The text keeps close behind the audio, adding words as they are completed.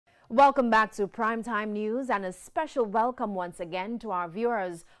Welcome back to Primetime News and a special welcome once again to our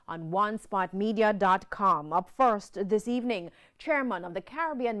viewers on onespotmedia.com. Up first this evening, Chairman of the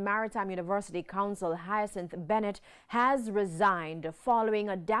Caribbean Maritime University Council, Hyacinth Bennett, has resigned following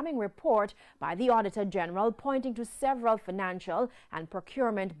a damning report by the Auditor General pointing to several financial and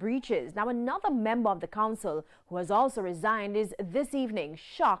procurement breaches. Now, another member of the council who has also resigned is this evening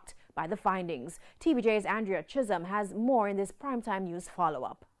shocked by the findings. TVJ's Andrea Chisholm has more in this Primetime News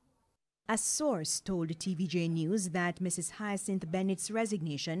follow-up. A source told TVJ News that Mrs. Hyacinth Bennett's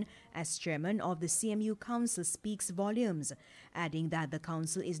resignation as chairman of the CMU Council speaks volumes, adding that the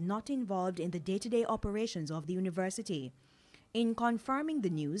council is not involved in the day-to-day operations of the university. In confirming the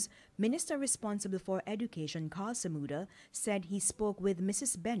news, Minister responsible for Education, Carl Samuda, said he spoke with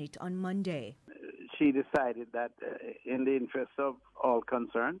Mrs. Bennett on Monday. She decided that in the interest of all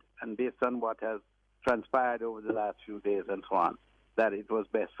concerned and based on what has transpired over the last few days and so on, that it was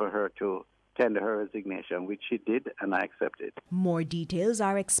best for her to tender her resignation, which she did, and I accepted. More details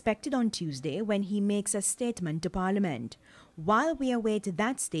are expected on Tuesday when he makes a statement to Parliament. While we await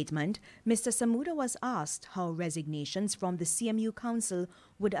that statement, Mr. Samuda was asked how resignations from the CMU Council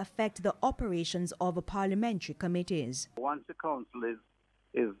would affect the operations of parliamentary committees. Once the council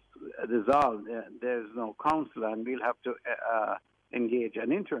is dissolved, there is no council, and we'll have to engage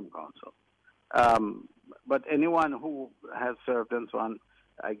an interim council. But anyone who has served and so on,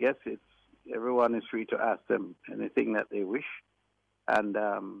 I guess everyone is free to ask them anything that they wish. And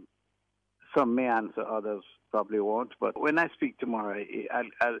some may answer, others probably won't. But when I speak tomorrow,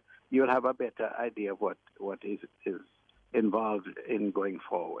 you'll have a better idea of what is involved in going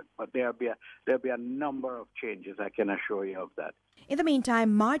forward. But there'll be a number of changes, I can assure you of that. In the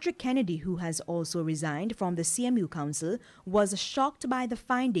meantime, Marjorie Kennedy, who has also resigned from the CMU Council, was shocked by the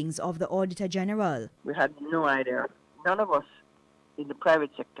findings of the Auditor General. We had no idea. None of us in the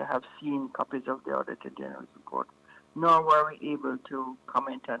private sector have seen copies of the Auditor General's report, nor were we able to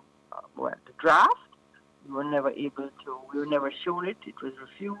comment on the draft. We were never shown it. It was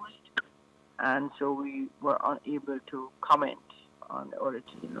refused. And so we were unable to comment on the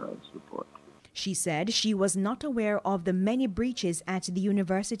Auditor General's report. She said she was not aware of the many breaches at the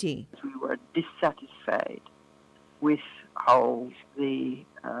university. We were dissatisfied with how the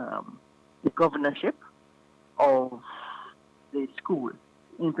governorship of the school,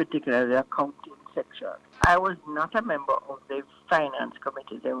 in particular the accounting section. I was not a member of the finance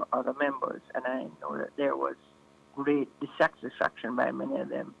committee. There were other members, and I know that there was great dissatisfaction by many of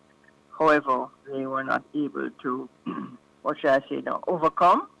them. However, they were not able to,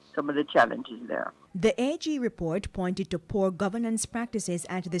 overcome some of the challenges there. The AG report pointed to poor governance practices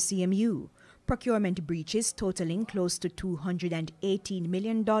at the CMU, procurement breaches totaling close to $218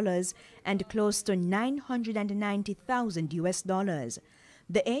 million and close to $990,000.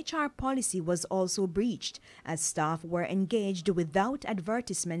 The HR policy was also breached, as staff were engaged without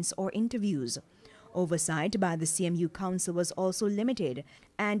advertisements or interviews. Oversight by the CMU Council was also limited,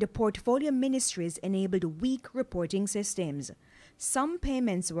 and portfolio ministries enabled weak reporting systems. Some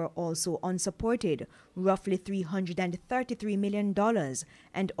payments were also unsupported, roughly $333 million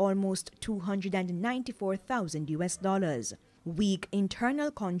and almost $294,000. Weak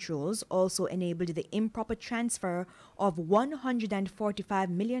internal controls also enabled the improper transfer of $145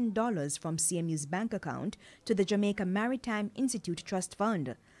 million from CMU's bank account to the Jamaica Maritime Institute Trust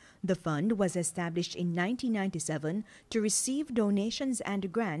Fund. The fund was established in 1997 to receive donations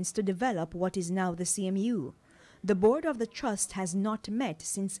and grants to develop what is now the CMU. The board of the trust has not met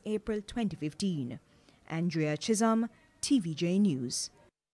since April 2015. Andrea Chisholm, TVJ News.